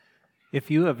If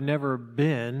you have never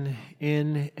been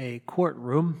in a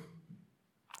courtroom,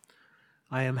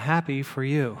 I am happy for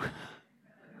you.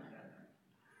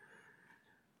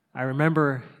 I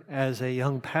remember as a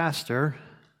young pastor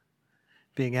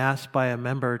being asked by a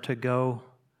member to go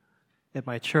at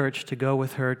my church to go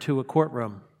with her to a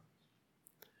courtroom.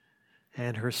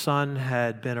 And her son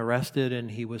had been arrested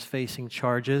and he was facing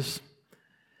charges.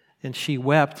 And she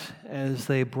wept as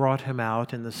they brought him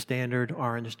out in the standard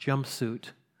orange jumpsuit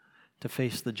to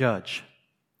face the judge.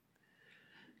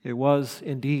 It was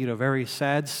indeed a very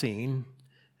sad scene,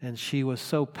 and she was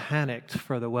so panicked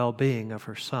for the well-being of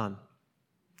her son.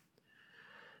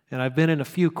 And I've been in a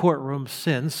few courtrooms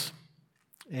since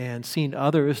and seen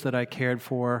others that I cared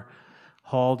for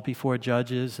hauled before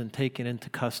judges and taken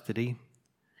into custody.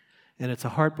 And it's a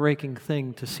heartbreaking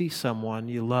thing to see someone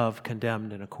you love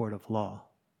condemned in a court of law.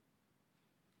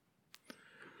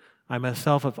 I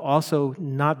myself have also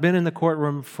not been in the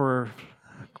courtroom for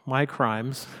my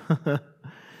crimes,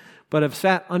 but have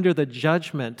sat under the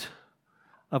judgment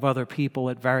of other people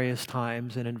at various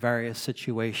times and in various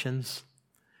situations.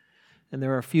 And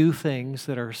there are few things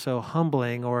that are so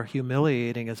humbling or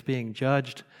humiliating as being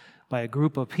judged by a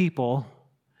group of people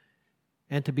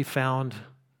and to be found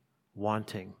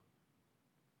wanting.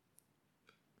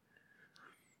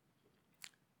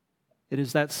 It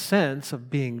is that sense of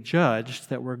being judged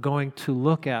that we're going to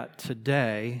look at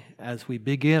today as we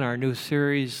begin our new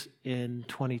series in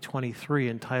 2023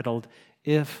 entitled,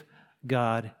 If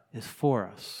God is For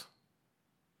Us.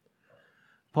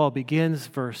 Paul begins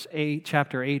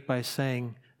chapter 8 by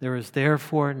saying, "There is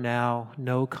therefore now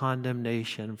no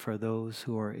condemnation for those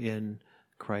who are in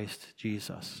Christ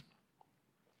Jesus."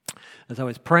 As I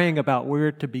was praying about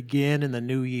where to begin in the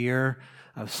new year,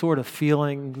 I was sort of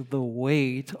feeling the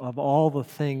weight of all the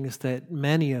things that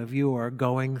many of you are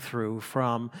going through,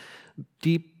 from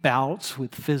deep bouts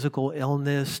with physical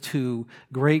illness to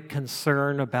great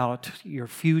concern about your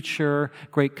future,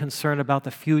 great concern about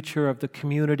the future of the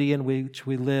community in which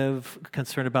we live,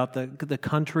 concern about the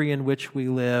country in which we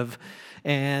live.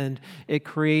 And it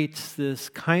creates this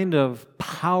kind of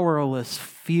powerless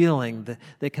feeling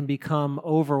that can become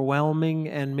overwhelming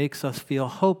and makes us feel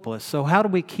hopeless. So how do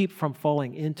we keep from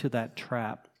falling into that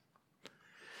trap?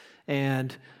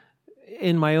 And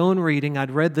in my own reading,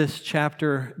 I'd read this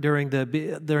chapter during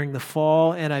the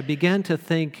fall, and I began to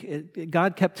think,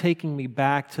 God kept taking me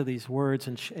back to these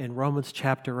words in Romans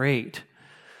chapter 8.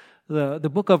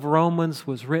 The book of Romans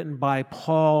was written by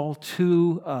Paul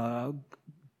to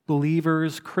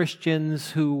believers,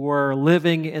 Christians who were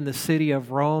living in the city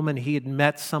of Rome, and he had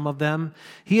met some of them.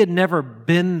 He had never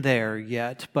been there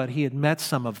yet, but he had met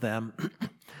some of them.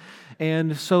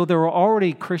 And so there were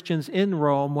already Christians in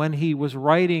Rome when he was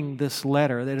writing this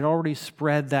letter that had already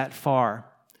spread that far.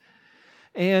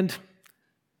 And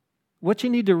what you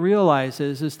need to realize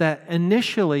is that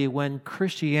initially when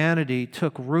Christianity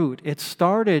took root, it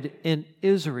started in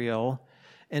Israel,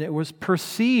 and it was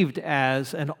perceived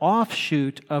as an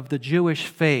offshoot of the Jewish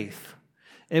faith.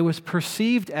 It was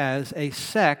perceived as a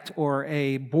sect or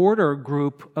a border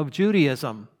group of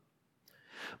Judaism.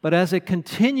 But as it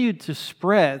continued to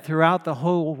spread throughout the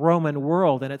whole Roman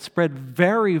world, and it spread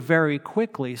very, very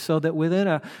quickly, so that within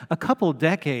a couple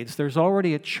decades, there's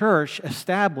already a church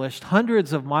established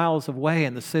hundreds of miles away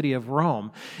in the city of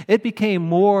Rome, it became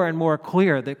more and more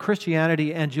clear that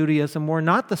Christianity and Judaism were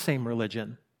not the same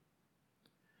religion.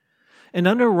 And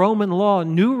under Roman law,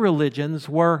 new religions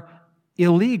were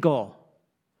illegal.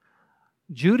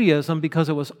 Judaism, because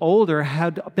it was older,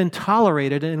 had been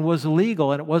tolerated and was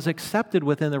legal, and it was accepted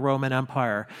within the Roman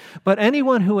Empire. But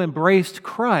anyone who embraced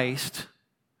Christ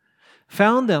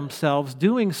found themselves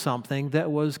doing something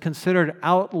that was considered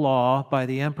outlaw by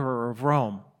the Emperor of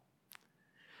Rome.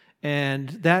 And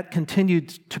that continued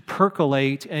to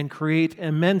percolate and create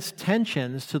immense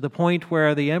tensions to the point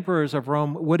where the emperors of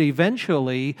Rome would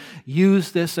eventually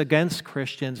use this against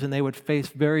Christians, and they would face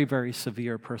very, very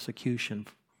severe persecution.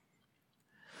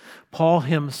 Paul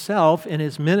himself, in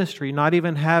his ministry, not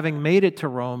even having made it to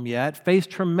Rome yet, faced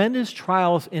tremendous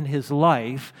trials in his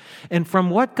life. And from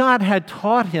what God had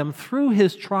taught him through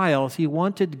his trials, he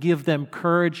wanted to give them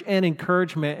courage and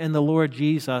encouragement in the Lord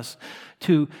Jesus.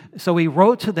 So he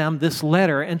wrote to them this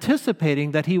letter,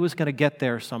 anticipating that he was going to get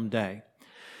there someday.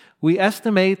 We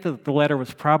estimate that the letter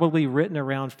was probably written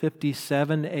around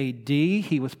 57 A.D.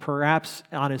 He was perhaps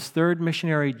on his third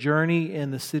missionary journey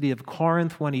in the city of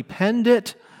Corinth when he penned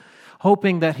it,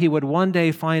 hoping that he would one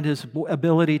day find his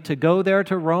ability to go there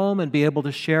to Rome and be able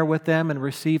to share with them and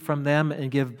receive from them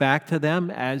and give back to them,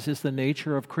 as is the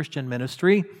nature of Christian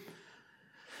ministry.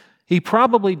 He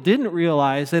probably didn't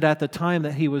realize it at the time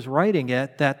that he was writing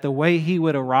it, that the way he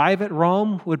would arrive at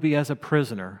Rome would be as a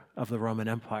prisoner of the Roman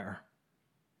Empire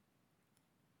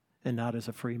and not as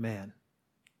a free man.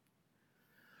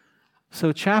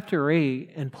 So chapter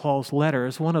 8 in Paul's letter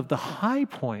is one of the high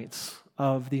points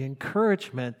of the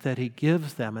encouragement that he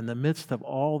gives them in the midst of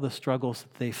all the struggles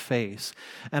that they face.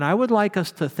 And I would like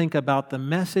us to think about the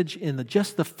message in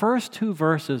just the first two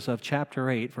verses of chapter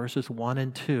 8, verses 1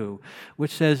 and 2, which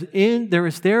says, "There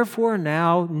is therefore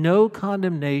now no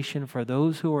condemnation for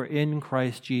those who are in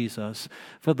Christ Jesus,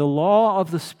 for the law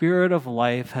of the Spirit of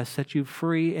life has set you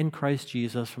free in Christ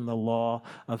Jesus from the law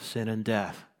of sin and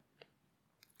death."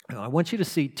 Now, I want you to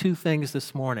see two things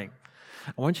this morning.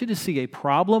 I want you to see a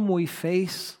problem we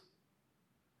face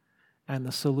and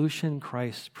the solution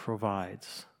Christ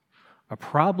provides. A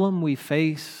problem we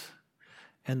face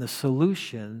and the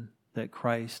solution that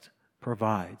Christ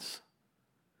provides.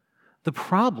 The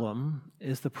problem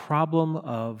is the problem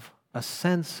of a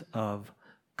sense of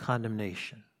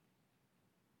condemnation.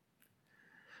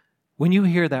 When you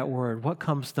hear that word, what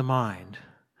comes to mind?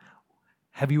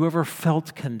 Have you ever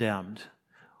felt condemned?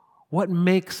 What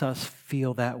makes us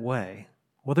feel that way?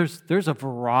 Well, there's a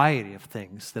variety of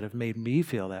things that have made me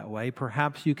feel that way.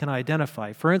 Perhaps you can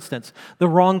identify. For instance, the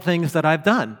wrong things that I've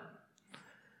done.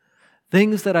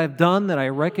 Things that I've done that I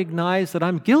recognize that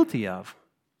I'm guilty of.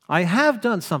 I have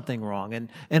done something wrong,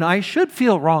 and I should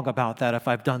feel wrong about that if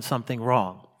I've done something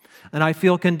wrong. And I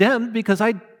feel condemned because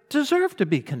I deserve to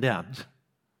be condemned.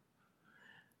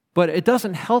 But it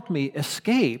doesn't help me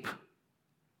escape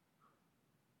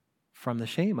from the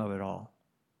shame of it all.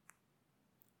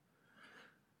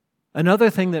 Another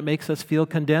thing that makes us feel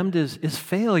condemned is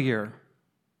failure.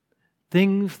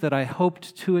 Things that I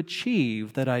hoped to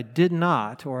achieve that I did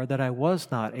not or that I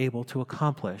was not able to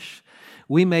accomplish.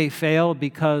 We may fail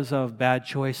because of bad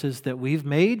choices that we've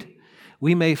made.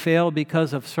 We may fail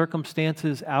because of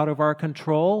circumstances out of our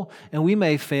control. And we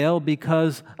may fail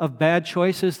because of bad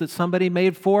choices that somebody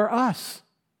made for us.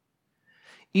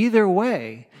 Either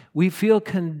way, we feel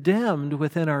condemned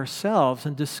within ourselves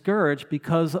and discouraged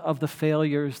because of the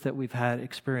failures that we've had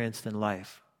experienced in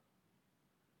life.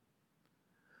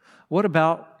 What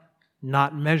about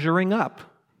not measuring up?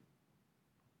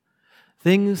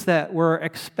 Things that were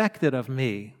expected of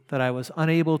me that I was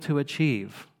unable to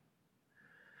achieve.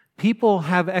 People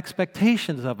have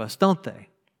expectations of us, don't they?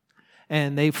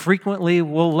 And they frequently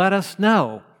will let us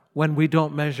know when we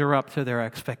don't measure up to their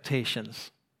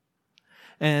expectations.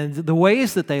 And the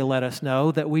ways that they let us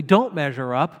know that we don't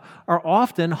measure up are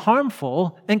often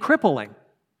harmful and crippling.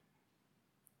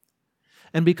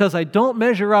 And because I don't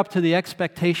measure up to the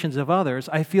expectations of others,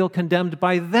 I feel condemned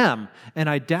by them, and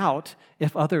I doubt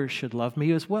if others should love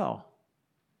me as well.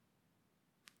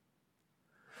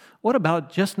 What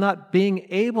about just not being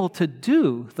able to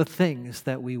do the things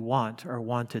that we want or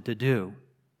wanted to do?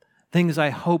 Things I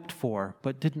hoped for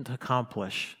but didn't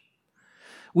accomplish.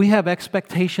 We have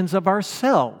expectations of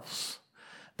ourselves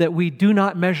that we do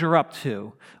not measure up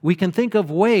to. We can think of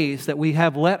ways that we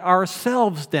have let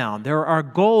ourselves down. There are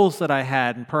goals that I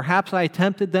had, and perhaps I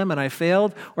attempted them and I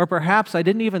failed, or perhaps I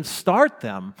didn't even start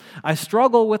them. I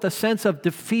struggle with a sense of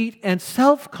defeat and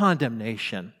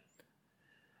self-condemnation.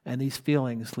 And these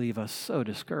feelings leave us so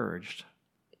discouraged.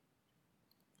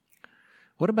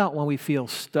 What about when we feel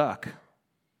stuck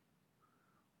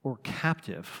or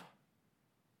captive?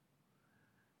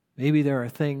 Maybe there are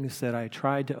things that I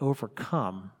tried to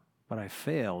overcome, but I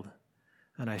failed,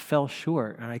 and I fell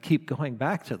short, and I keep going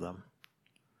back to them.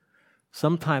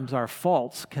 Sometimes our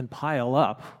faults can pile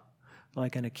up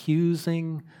like an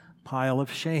accusing pile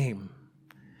of shame.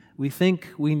 We think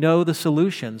we know the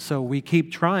solution, so we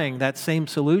keep trying that same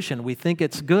solution. We think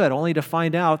it's good, only to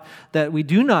find out that we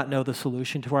do not know the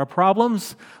solution to our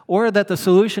problems, or that the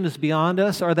solution is beyond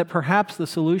us, or that perhaps the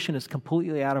solution is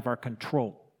completely out of our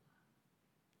control.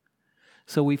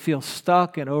 So we feel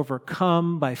stuck and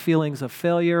overcome by feelings of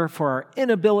failure for our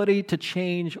inability to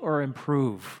change or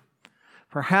improve.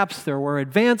 Perhaps there were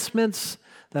advancements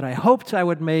that I hoped I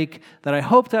would make, that I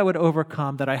hoped I would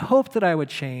overcome, that I hoped that I would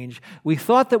change. We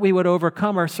thought that we would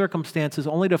overcome our circumstances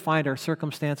only to find our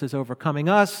circumstances overcoming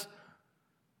us,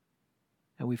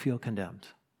 and we feel condemned.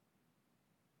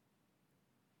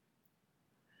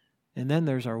 And then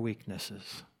there's our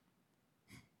weaknesses.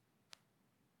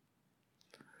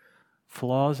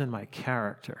 Flaws in my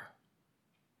character,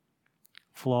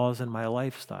 flaws in my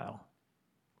lifestyle,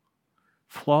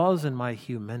 flaws in my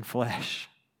human flesh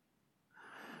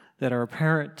that are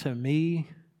apparent to me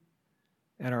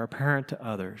and are apparent to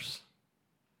others.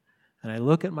 And I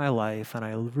look at my life and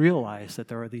I realize that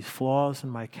there are these flaws in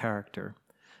my character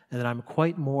and that I'm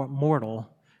quite more mortal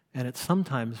and it's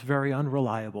sometimes very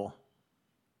unreliable.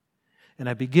 And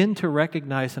I begin to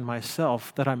recognize in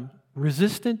myself that I'm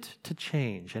resistant to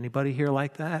change. Anybody here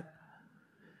like that?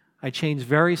 I change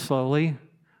very slowly,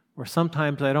 or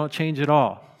sometimes I don't change at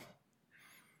all.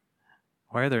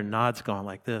 Why are there nods going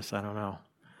like this? I don't know.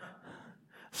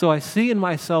 So I see in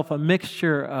myself a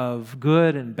mixture of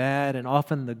good and bad, and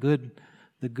often the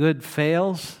good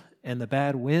fails and the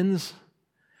bad wins,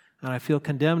 and I feel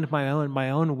condemned by my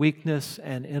own weakness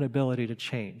and inability to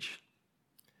change.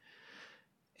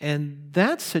 And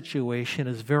that situation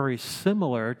is very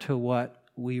similar to what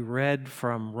we read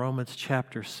from Romans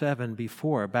chapter 7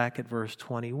 before, back at verse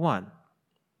 21.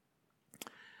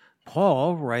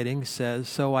 Paul, writing, says,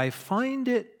 "So I find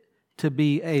it to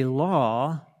be a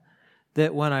law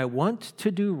that when I want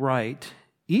to do right,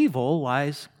 evil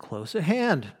lies close at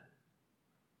hand.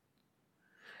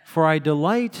 For I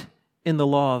delight in the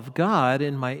law of God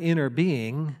in my inner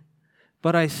being,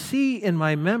 but I see in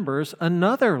my members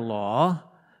another law,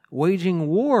 waging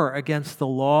war against the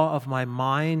law of my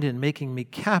mind and making me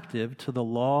captive to the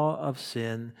law of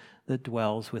sin that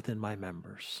dwells within my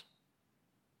members."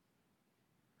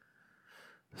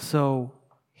 So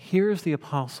here's the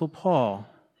Apostle Paul.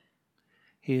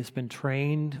 He has been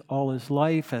trained all his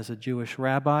life as a Jewish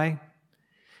rabbi.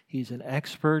 He's an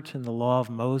expert in the law of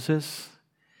Moses.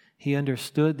 He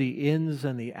understood the ins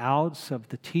and the outs of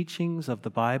the teachings of the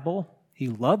Bible. He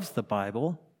loves the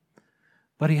Bible,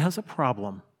 but he has a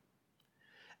problem.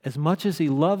 As much as he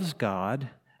loves God,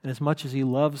 and as much as he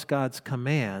loves God's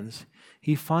commands,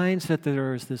 he finds that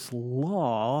there is this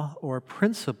law or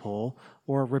principle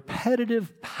or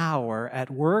repetitive power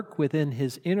at work within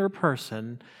his inner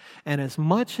person, and as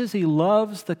much as he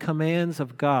loves the commands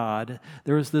of God,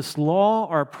 there is this law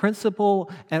or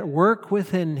principle at work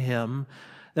within him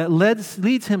that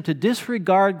leads him to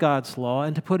disregard God's law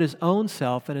and to put his own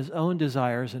self and his own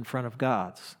desires in front of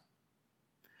God's.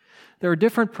 There are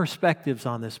different perspectives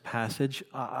on this passage.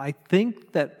 I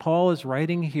think that Paul is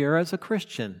writing here as a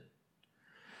Christian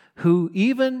who,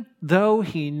 even though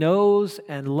he knows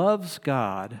and loves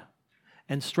God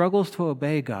and struggles to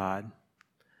obey God,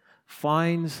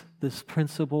 finds this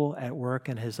principle at work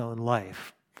in his own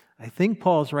life. I think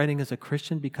Paul is writing as a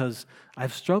Christian because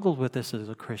I've struggled with this as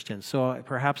a Christian, so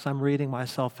perhaps I'm reading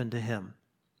myself into him.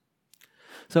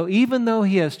 So even though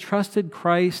he has trusted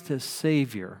Christ as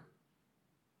Savior,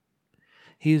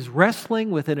 he's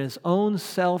wrestling within his own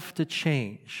self to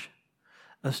change,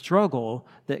 a struggle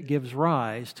that gives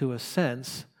rise to a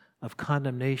sense of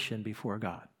condemnation before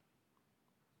God.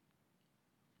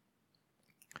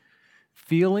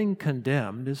 Feeling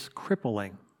condemned is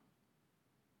crippling.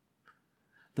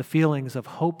 The feelings of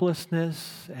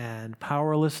hopelessness and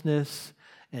powerlessness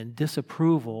and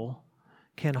disapproval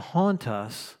can haunt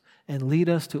us and lead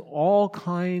us to all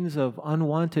kinds of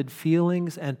unwanted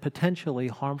feelings and potentially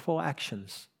harmful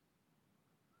actions.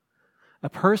 A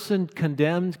person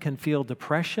condemned can feel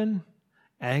depression,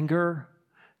 anger,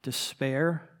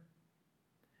 despair,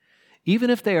 even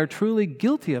if they are truly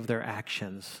guilty of their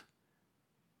actions.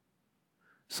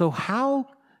 So how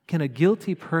can a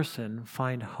guilty person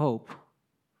find hope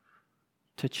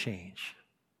to change?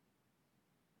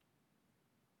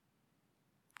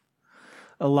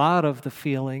 A lot of the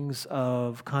feelings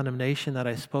of condemnation that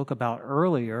I spoke about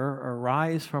earlier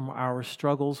arise from our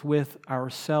struggles with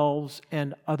ourselves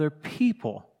and other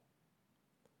people.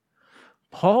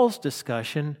 Paul's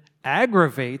discussion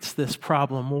aggravates this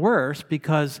problem worse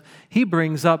because he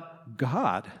brings up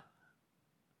God.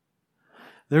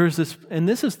 This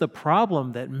is the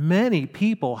problem that many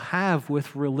people have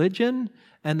with religion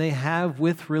and they have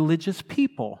with religious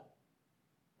people.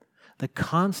 The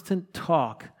constant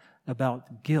talk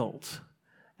about guilt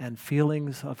and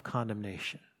feelings of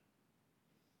condemnation.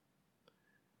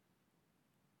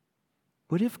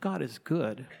 But if God is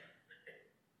good,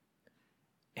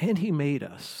 and He made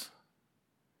us,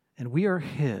 and we are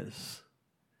His,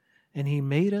 and He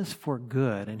made us for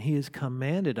good, and He has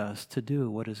commanded us to do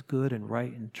what is good and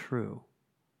right and true,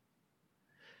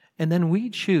 and then we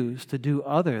choose to do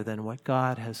other than what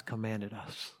God has commanded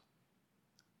us,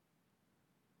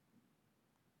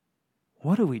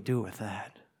 what do we do with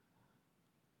that?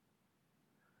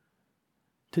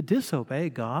 To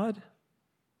disobey God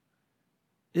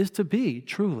is to be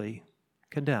truly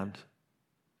condemned.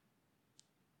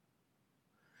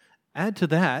 Add to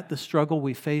that the struggle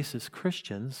we face as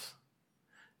Christians.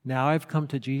 Now I've come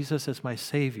to Jesus as my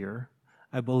Savior.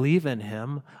 I believe in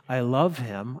him. I love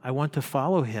him. I want to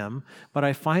follow him, but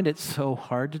I find it so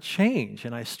hard to change,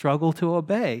 and I struggle to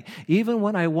obey. Even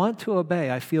when I want to obey,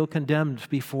 I feel condemned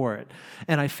before it.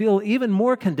 And I feel even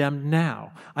more condemned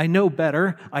now. I know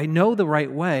better. I know the right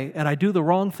way, and I do the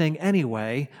wrong thing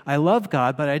anyway. I love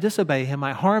God, but I disobey him.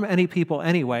 I harm any people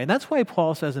anyway. And that's why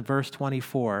Paul says in verse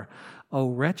 24,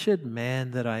 "O wretched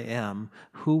man that I am,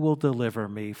 who will deliver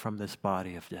me from this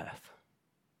body of death?"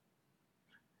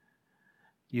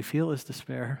 You feel his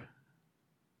despair?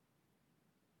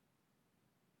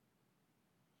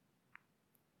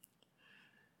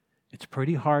 It's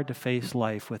pretty hard to face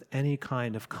life with any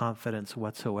kind of confidence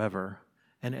whatsoever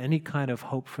and any kind of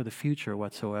hope for the future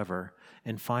whatsoever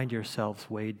and find yourselves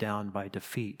weighed down by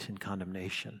defeat and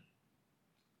condemnation.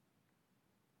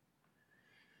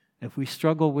 If we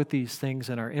struggle with these things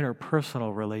in our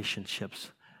interpersonal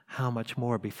relationships, how much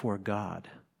more before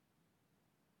God?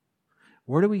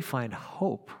 Where do we find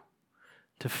hope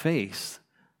to face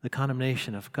the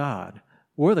condemnation of God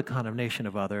or the condemnation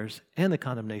of others and the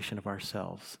condemnation of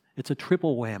ourselves? It's a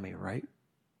triple whammy, right?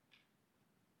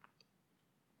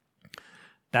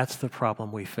 That's the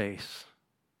problem we face.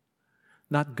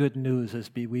 Not good news as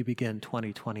we begin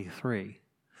 2023,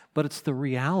 but it's the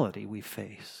reality we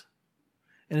face.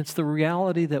 And it's the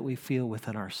reality that we feel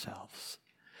within ourselves.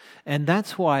 And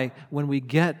that's why when we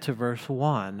get to verse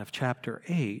 1 of chapter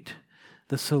 8,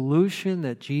 the solution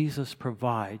that Jesus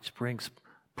provides brings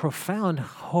profound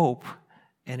hope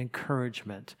and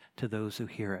encouragement to those who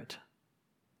hear it.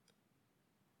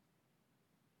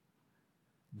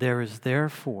 There is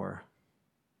therefore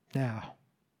now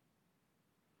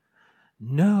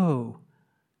no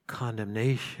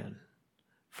condemnation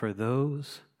for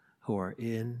those who are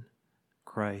in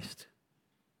Christ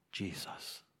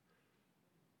Jesus.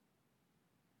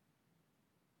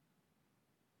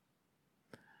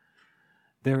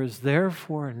 There is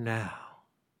therefore now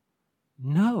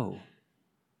no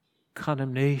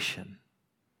condemnation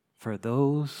for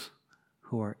those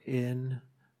who are in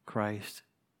Christ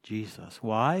Jesus.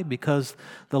 Why? Because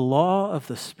the law of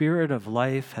the Spirit of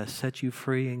life has set you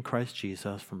free in Christ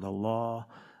Jesus from the law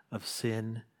of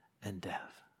sin and death.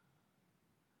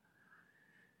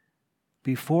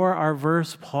 Before our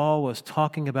verse, Paul was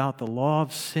talking about the law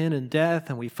of sin and death,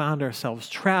 and we found ourselves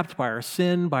trapped by our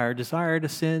sin, by our desire to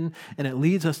sin, and it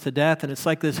leads us to death. And it's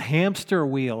like this hamster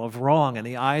wheel of wrong in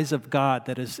the eyes of God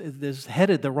that is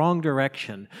headed the wrong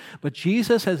direction. But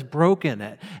Jesus has broken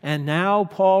it. And now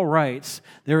Paul writes,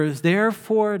 "There is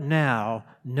therefore now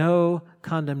no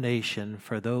condemnation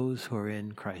for those who are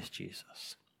in Christ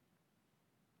Jesus."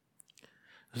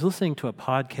 I was listening to a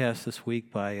podcast this week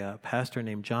by a pastor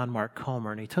named John Mark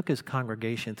Comer, and he took his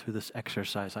congregation through this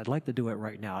exercise. I'd like to do it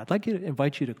right now. I'd like to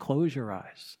invite you to close your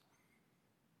eyes.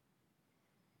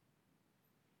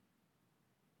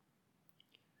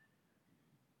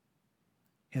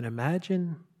 And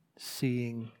imagine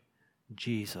seeing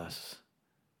Jesus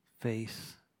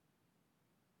face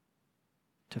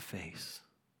to face.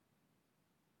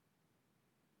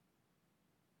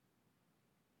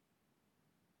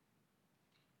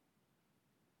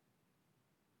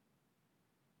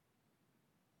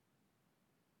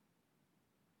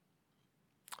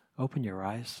 Open your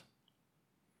eyes.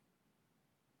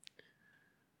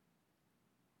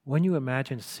 When you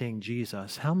imagine seeing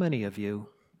Jesus, how many of you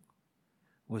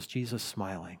was Jesus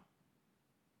smiling?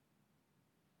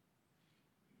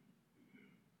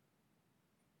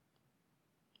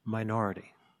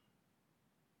 Minority.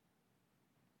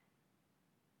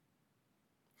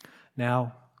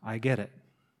 Now, I get it.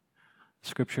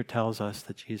 Scripture tells us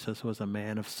that Jesus was a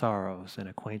man of sorrows and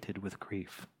acquainted with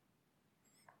grief.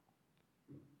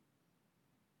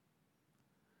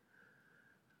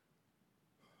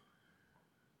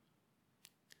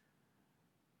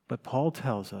 But Paul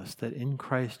tells us that in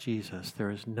Christ Jesus there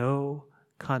is no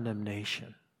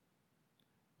condemnation.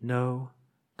 No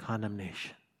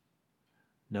condemnation.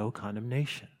 No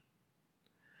condemnation.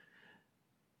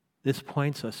 This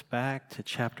points us back to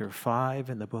chapter 5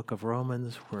 in the book of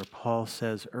Romans, where Paul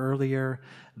says earlier,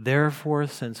 "Therefore,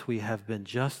 since we have been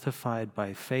justified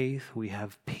by faith, we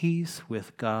have peace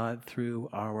with God through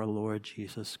our Lord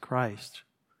Jesus Christ.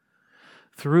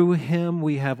 Through him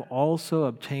we have also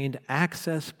obtained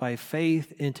access by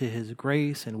faith into his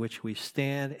grace in which we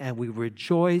stand, and we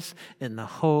rejoice in the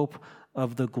hope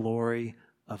of the glory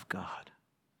of God."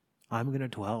 I'm going to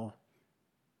dwell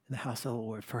in the house of the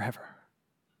Lord forever.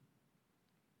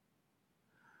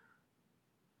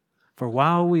 For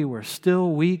while we were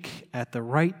still weak, at the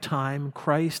right time,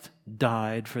 Christ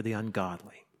died for the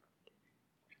ungodly.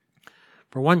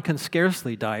 For one can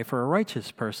scarcely die for a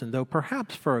righteous person, though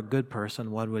perhaps for a good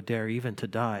person one would dare even to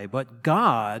die. But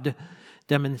God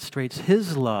demonstrates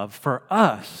his love for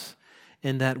us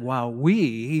in that while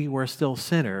we were still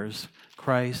sinners,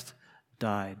 Christ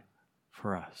died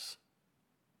for us.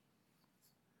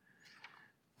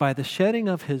 By the shedding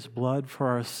of his blood for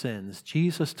our sins,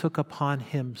 Jesus took upon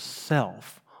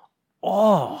himself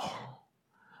all,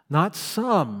 not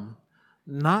some,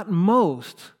 not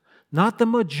most, not the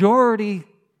majority,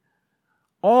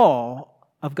 all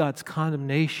of God's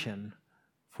condemnation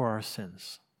for our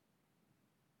sins.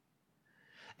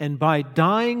 And by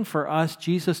dying for us,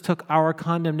 Jesus took our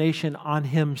condemnation on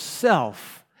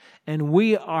himself. And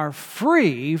we are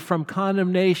free from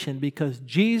condemnation because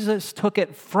Jesus took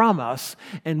it from us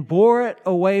and bore it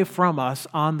away from us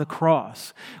on the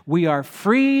cross. We are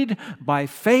freed by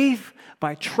faith,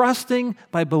 by trusting,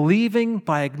 by believing,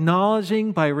 by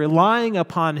acknowledging, by relying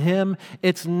upon him.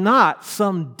 It's not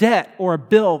some debt or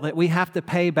bill that we have to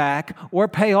pay back or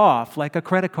pay off like a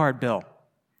credit card bill.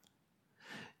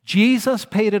 Jesus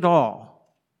paid it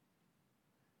all,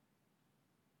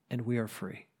 and we are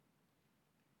free.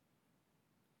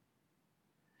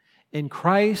 In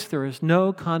Christ, there is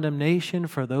no condemnation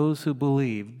for those who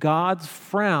believe. God's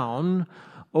frown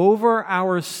over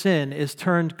our sin is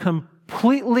turned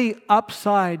completely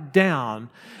upside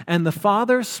down, and the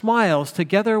Father smiles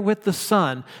together with the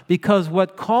Son because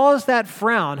what caused that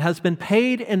frown has been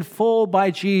paid in full by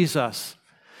Jesus,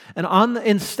 and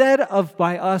instead of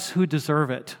by us who deserve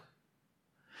it.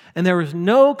 And there is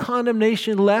no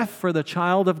condemnation left for the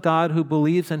child of God who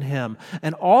believes in him.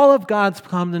 And all of God's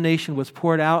condemnation was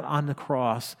poured out on the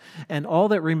cross. And all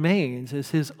that remains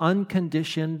is his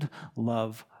unconditioned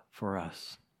love for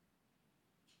us.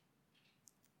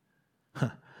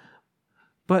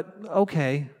 But,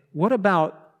 okay, what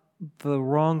about the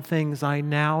wrong things I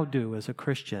now do as a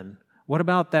Christian? What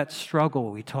about that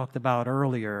struggle we talked about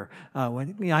earlier?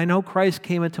 I know Christ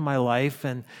came into my life,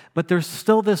 but there's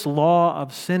still this law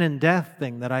of sin and death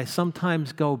thing that I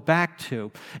sometimes go back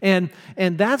to. And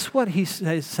that's what he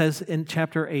says in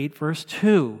chapter 8, verse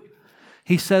 2.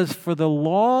 He says, "For the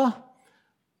law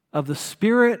of the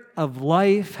Spirit of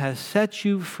life has set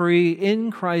you free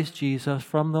in Christ Jesus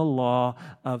from the law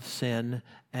of sin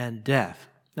and death."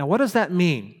 Now, what does that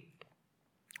mean?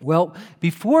 Well,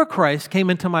 before Christ came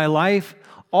into my life,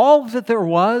 all that there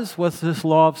was this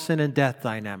law of sin and death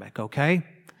dynamic, okay?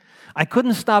 I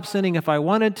couldn't stop sinning if I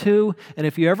wanted to, and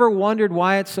if you ever wondered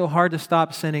why it's so hard to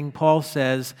stop sinning, Paul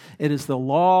says it is the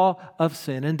law of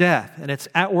sin and death, and it's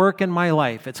at work in my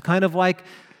life. It's kind of like,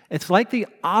 it's like the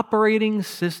operating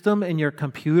system in your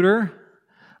computer,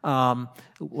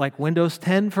 like Windows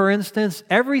 10, for instance.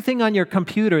 Everything on your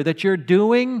computer that you're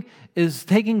doing is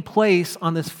taking place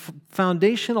on this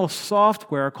foundational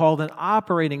software called an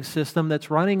operating system that's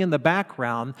running in the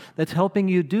background that's helping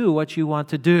you do what you want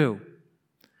to do.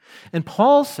 And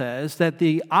Paul says that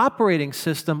the operating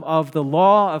system of the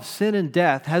law of sin and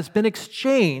death has been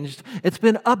exchanged. It's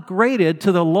been upgraded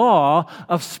to the law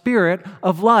of Spirit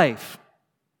of life.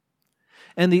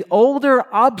 And the older,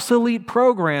 obsolete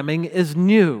programming is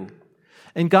new.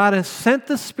 And God has sent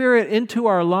the Spirit into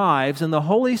our lives, and the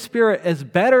Holy Spirit is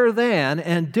better than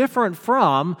and different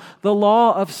from the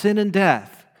law of sin and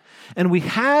death. And we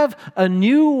have a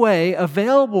new way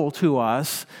available to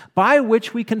us by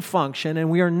which we can function, and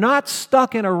we are not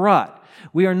stuck in a rut.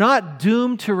 We are not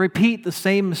doomed to repeat the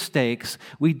same mistakes.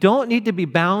 We don't need to be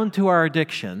bound to our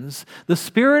addictions. The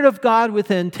Spirit of God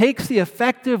within takes the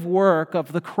effective work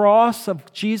of the cross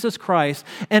of Jesus Christ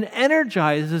and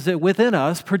energizes it within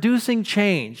us, producing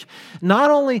change.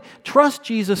 Not only trust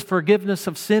Jesus' forgiveness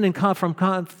of sin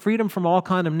and freedom from all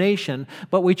condemnation,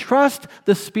 but we trust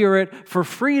the Spirit for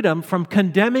freedom from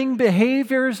condemning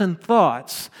behaviors and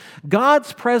thoughts.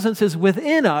 God's presence is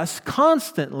within us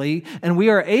constantly, and we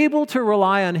are able to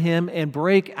rely on him and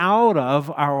break out of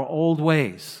our old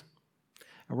ways.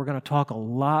 And we're going to talk a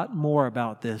lot more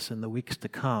about this in the weeks to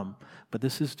come, but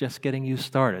this is just getting you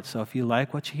started. So if you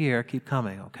like what you hear, keep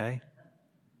coming, okay?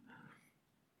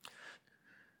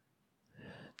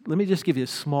 Let me just give you a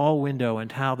small window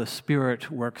into how the Spirit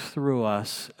works through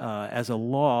us as a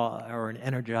law or an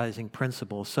energizing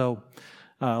principle. So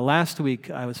last week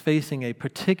I was facing a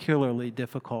particularly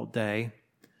difficult day,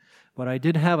 but I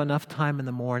did have enough time in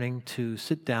the morning to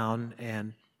sit down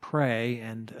and pray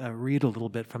and read a little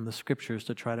bit from the Scriptures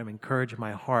to try to encourage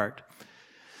my heart.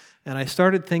 And I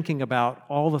started thinking about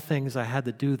all the things I had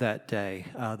to do that day,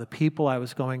 the people I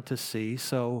was going to see,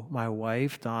 so my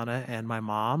wife, Donna, and my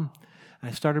mom, I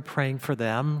started praying for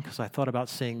them because I thought about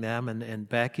seeing them and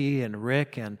Becky and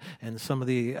Rick and some of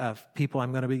the people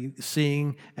I'm going to be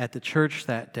seeing at the church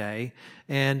that day.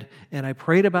 And I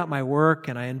prayed about my work,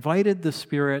 and I invited the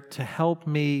Spirit to help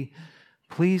me.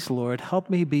 Please, Lord, help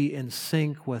me be in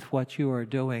sync with what you are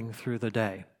doing through the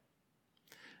day.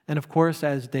 And of course,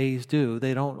 as days do,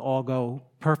 they don't all go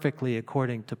perfectly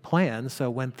according to plan. So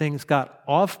when things got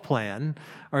off plan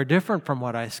or different from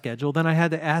what I scheduled, then I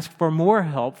had to ask for more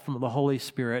help from the Holy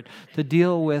Spirit to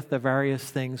deal with the various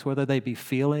things, whether they be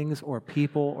feelings or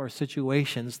people or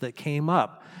situations that came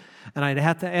up. And I'd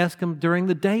have to ask him during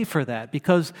the day for that,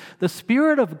 because the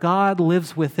Spirit of God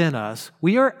lives within us.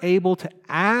 We are able to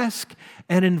ask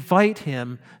and invite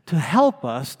him to help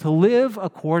us to live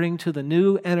according to the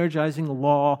new energizing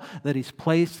law that he's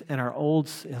placed in our old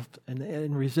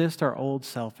and resist our old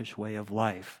selfish way of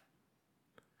life.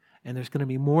 And there's going to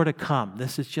be more to come.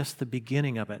 This is just the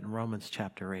beginning of it in Romans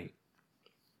chapter 8.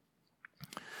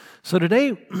 So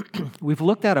today, we've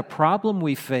looked at a problem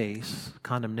we face,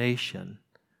 condemnation,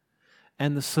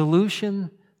 and the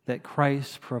solution that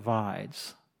Christ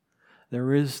provides.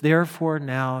 There is therefore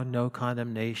now no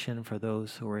condemnation for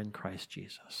those who are in Christ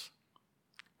Jesus.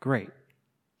 Great.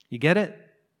 You get it?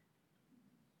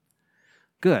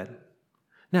 Good.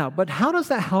 Now, but how does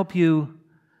that help you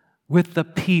with the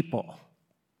people?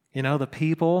 You know, the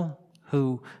people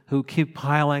who keep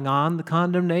piling on the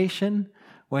condemnation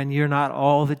when you're not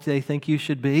all that they think you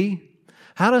should be?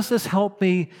 How does this help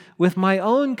me with my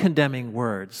own condemning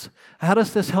words? How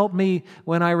does this help me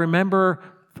when I remember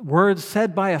words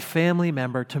said by a family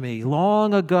member to me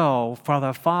long ago, for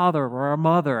a father or a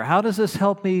mother? How does this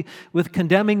help me with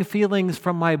condemning feelings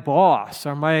from my boss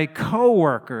or my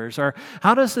coworkers? Or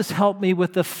how does this help me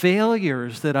with the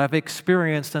failures that I've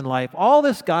experienced in life? All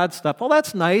this God stuff, well,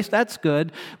 that's nice, that's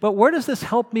good, but where does this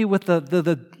help me with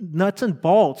the nuts and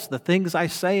bolts, the things I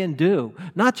say and do?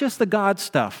 Not just the God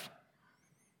stuff.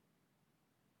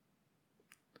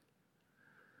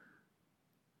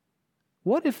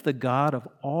 What if the God of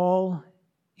all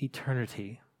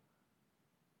eternity,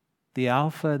 the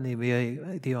Alpha and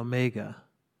the Omega,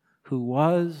 who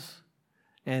was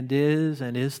and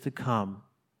is to come,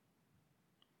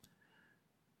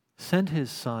 sent his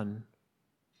Son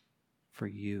for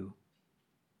you?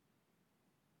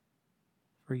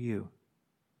 For you.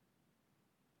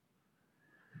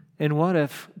 And what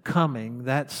if coming,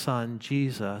 that Son,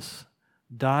 Jesus,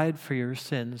 died for your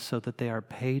sins so that they are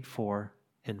paid for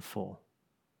in full?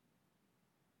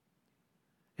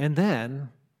 And then,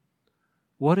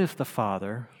 what if the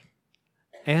Father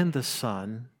and the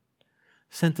Son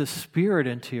sent the Spirit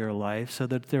into your life so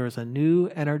that there is a new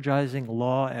energizing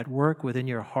law at work within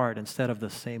your heart instead of the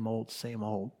same old, same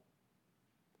old?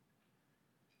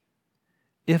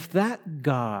 If that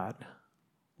God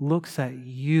looks at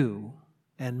you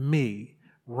and me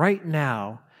right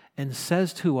now and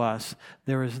says to us,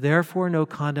 there is therefore no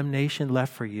condemnation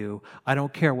left for you. I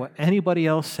don't care what anybody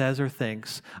else says or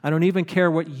thinks. I don't even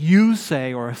care what you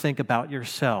say or think about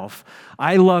yourself.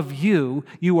 I love you.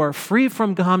 You are free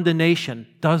from condemnation.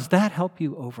 Does that help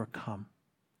you overcome?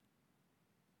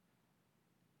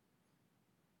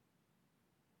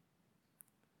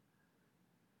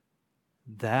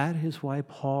 That is why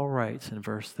Paul writes in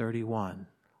verse 31,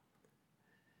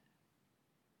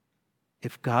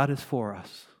 if God is for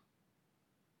us,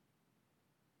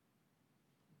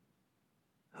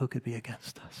 who could be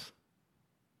against us?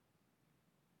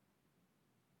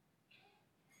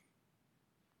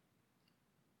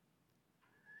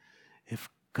 If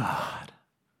God,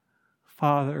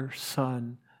 Father,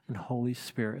 Son, and Holy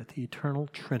Spirit, the eternal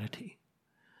Trinity,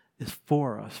 is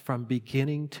for us from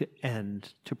beginning to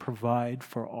end to provide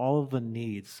for all of the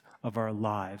needs of our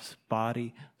lives,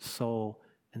 body, soul,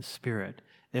 and spirit,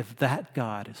 if that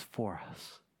God is for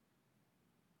us,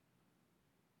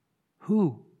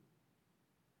 who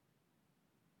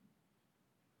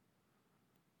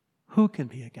can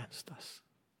be against us?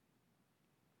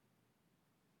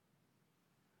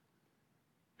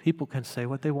 People can say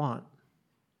what they want.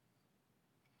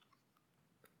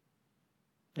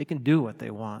 They can do what they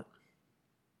want.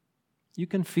 You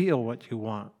can feel what you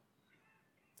want.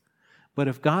 But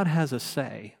if God has a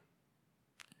say,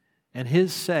 and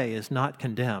his say is not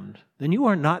condemned, then you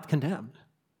are not condemned,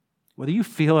 whether you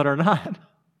feel it or not.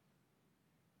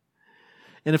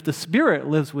 And if the Spirit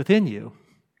lives within you,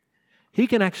 he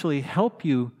can actually help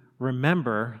you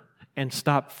remember and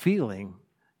stop feeling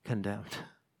condemned.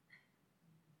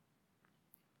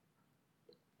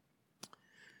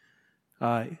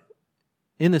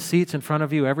 In the seats in front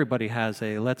of you, everybody has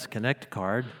a Let's Connect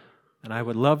card. And I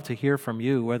would love to hear from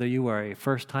you, whether you are a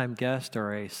first-time guest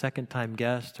or a second-time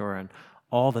guest or an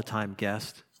all the time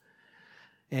guest.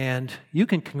 And you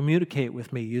can communicate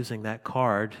with me using that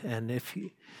card. And if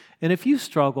you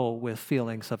struggle with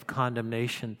feelings of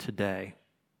condemnation today,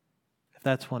 if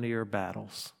that's one of your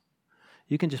battles,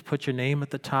 you can just put your name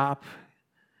at the top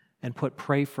and put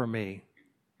 "Pray for me."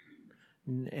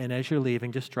 And as you're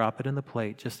leaving, just drop it in the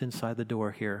plate just inside the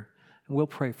door here. And we'll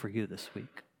pray for you this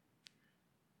week.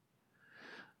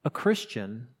 A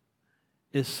Christian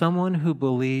is someone who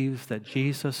believes that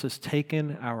Jesus has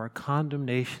taken our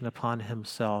condemnation upon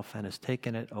himself and has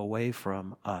taken it away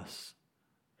from us.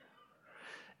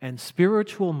 And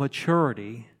spiritual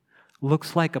maturity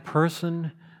looks like a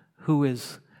person who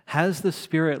has the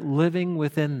Spirit living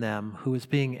within them, who is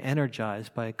being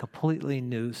energized by a completely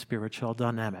new spiritual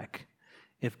dynamic.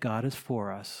 If God is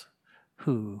for us,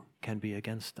 who can be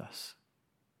against us?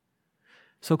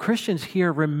 So Christians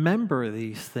here, remember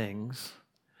these things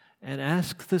and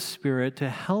ask the Spirit to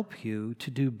help you to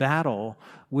do battle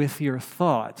with your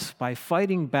thoughts by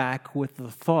fighting back with the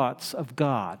thoughts of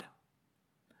God.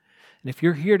 And if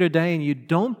you're here today and you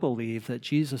don't believe that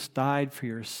Jesus died for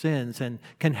your sins and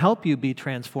can help you be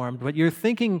transformed, but you're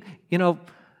thinking,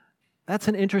 that's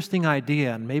an interesting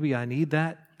idea and maybe I need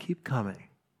that, keep coming.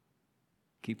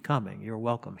 Keep coming. You're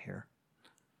welcome here.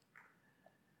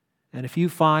 And if you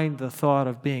find the thought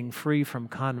of being free from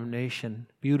condemnation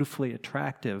beautifully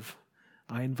attractive,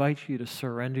 I invite you to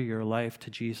surrender your life to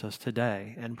Jesus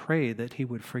today and pray that he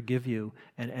would forgive you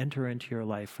and enter into your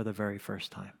life for the very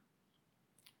first time.